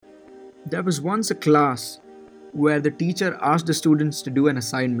There was once a class where the teacher asked the students to do an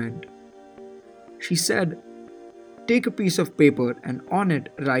assignment. She said, take a piece of paper and on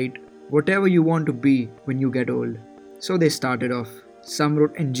it write whatever you want to be when you get old. So they started off. Some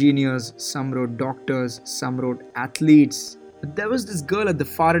wrote engineers, some wrote doctors, some wrote athletes. But there was this girl at the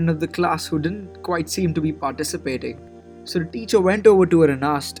far end of the class who didn't quite seem to be participating. So the teacher went over to her and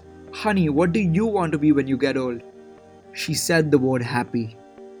asked, Honey, what do you want to be when you get old? She said the word happy.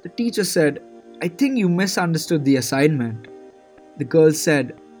 The teacher said, I think you misunderstood the assignment. The girl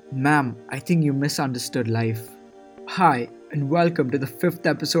said, Ma'am, I think you misunderstood life. Hi, and welcome to the 5th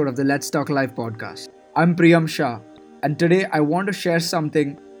episode of the Let's Talk Life podcast. I'm Priyam Shah, and today I want to share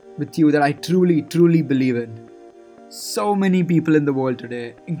something with you that I truly believe in. So many people in the world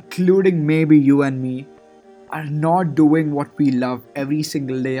today, including maybe you and me, are not doing what we love every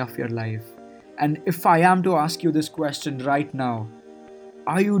single day of your life. And if I am to ask you this question right now,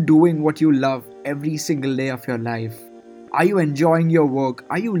 are you doing what you love every single day of your life? Are you enjoying your work?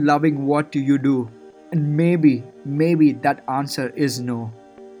 Are you loving what you do? And maybe that answer is no.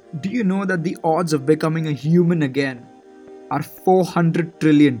 Do you know that the odds of becoming a human again are 400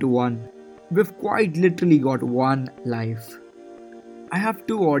 trillion to 1? We've quite literally got one life. I have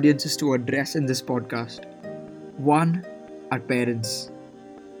two audiences to address in this podcast. One, our parents.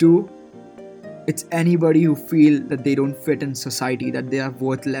 Two, it's anybody who feel that they don't fit in society, that they are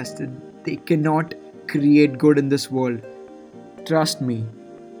worthless, that they cannot create good in this world. Trust me,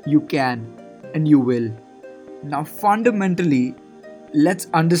 you can and you will. Now fundamentally, let's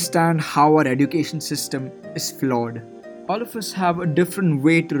understand how our education system is flawed. All of us have a different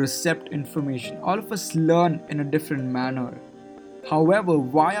way to accept information. All of us learn in a different manner. However,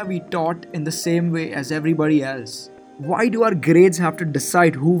 why are we taught in the same way as everybody else? Why do our grades have to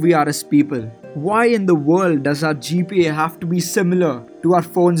decide who we are as people? Why in the world does our GPA have to be similar to our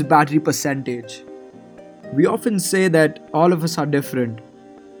phone's battery percentage? We often say that all of us are different.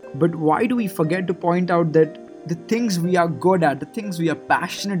 But why do we forget to point out that the things we are good at, the things we are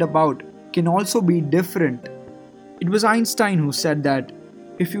passionate about, can also be different? It was Einstein who said that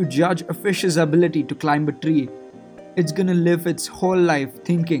if you judge a fish's ability to climb a tree, it's gonna live its whole life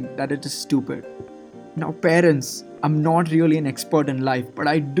thinking that it is stupid. Now parents, I'm not really an expert in life, but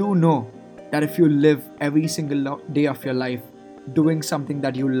I do know that if you live every single day of your life doing something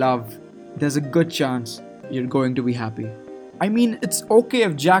that you love, there's a good chance you're going to be happy. I mean, it's okay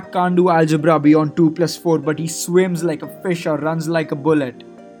if Jack can't do algebra beyond 2 plus 4, but he swims like a fish or runs like a bullet.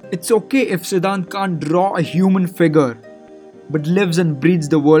 It's okay if Siddhant can't draw a human figure, but lives and breathes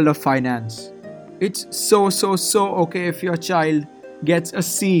the world of finance. It's so okay if your child gets a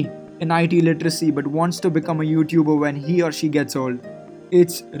C in IT literacy but wants to become a YouTuber when he or she gets old.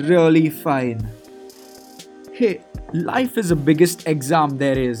 It's really fine. Hey, life is the biggest exam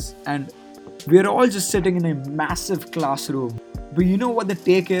there is, and we're all just sitting in a massive classroom. But you know what the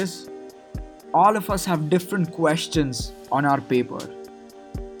take is? All of us have different questions on our paper.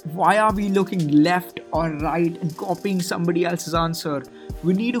 Why are we looking left or right and copying somebody else's answer?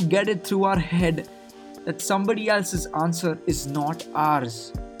 We need to get it through our head that somebody else's answer is not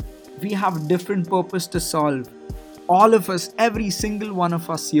ours. We have different purpose to solve. All of us, every single one of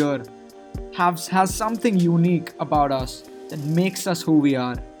us here, has something unique about us that makes us who we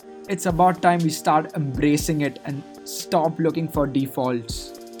are. It's about time we start embracing it and stop looking for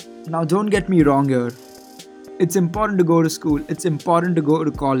defaults. Now don't get me wrong here. It's important to go to school. It's important to go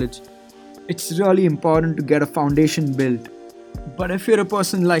to college. It's really important to get a foundation built. But if you're a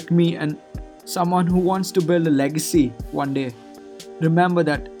person like me and someone who wants to build a legacy one day, remember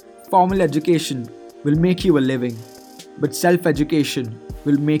that formal education will make you a living, but self-education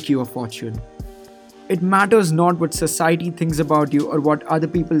will make you a fortune. It matters not what society thinks about you or what other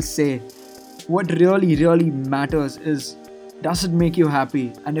people say. What really matters is, does it make you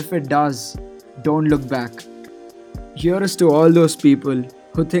happy? And if it does, don't look back. Here is to all those people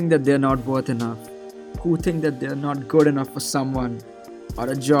who think that they're not worth enough, who think that they're not good enough for someone or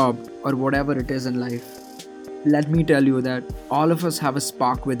a job or whatever it is in life. Let me tell you that all of us have a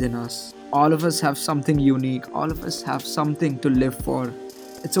spark within us. All of us have something unique. All of us have something to live for.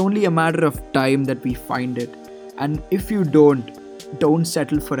 It's only a matter of time that we find it. And if you don't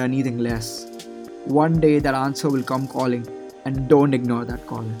settle for anything less. One day that answer will come calling, and don't ignore that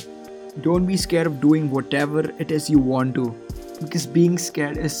call. Don't be scared of doing whatever it is you want to, because being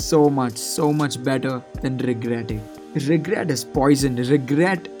scared is so much better than regretting. Regret is poison.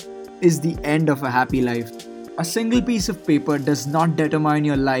 Regret is the end of a happy life. A single piece of paper does not determine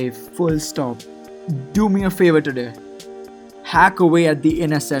your life, full stop. Do me a favor today. Hack away at the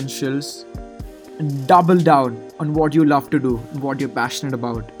inessentials and double down on what you love to do and what you're passionate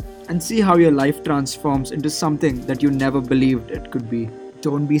about. and see how your life transforms into something that you never believed it could be.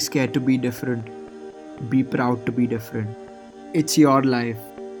 Don't be scared to be different. Be proud to be different. It's your life.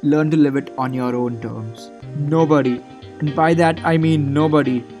 Learn to live it on your own terms. Nobody, and by that I mean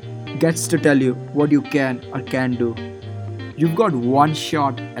nobody, gets to tell you what you can or can't do. You've got one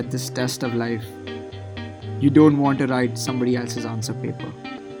shot at this test of life. You don't want to write somebody else's answer paper.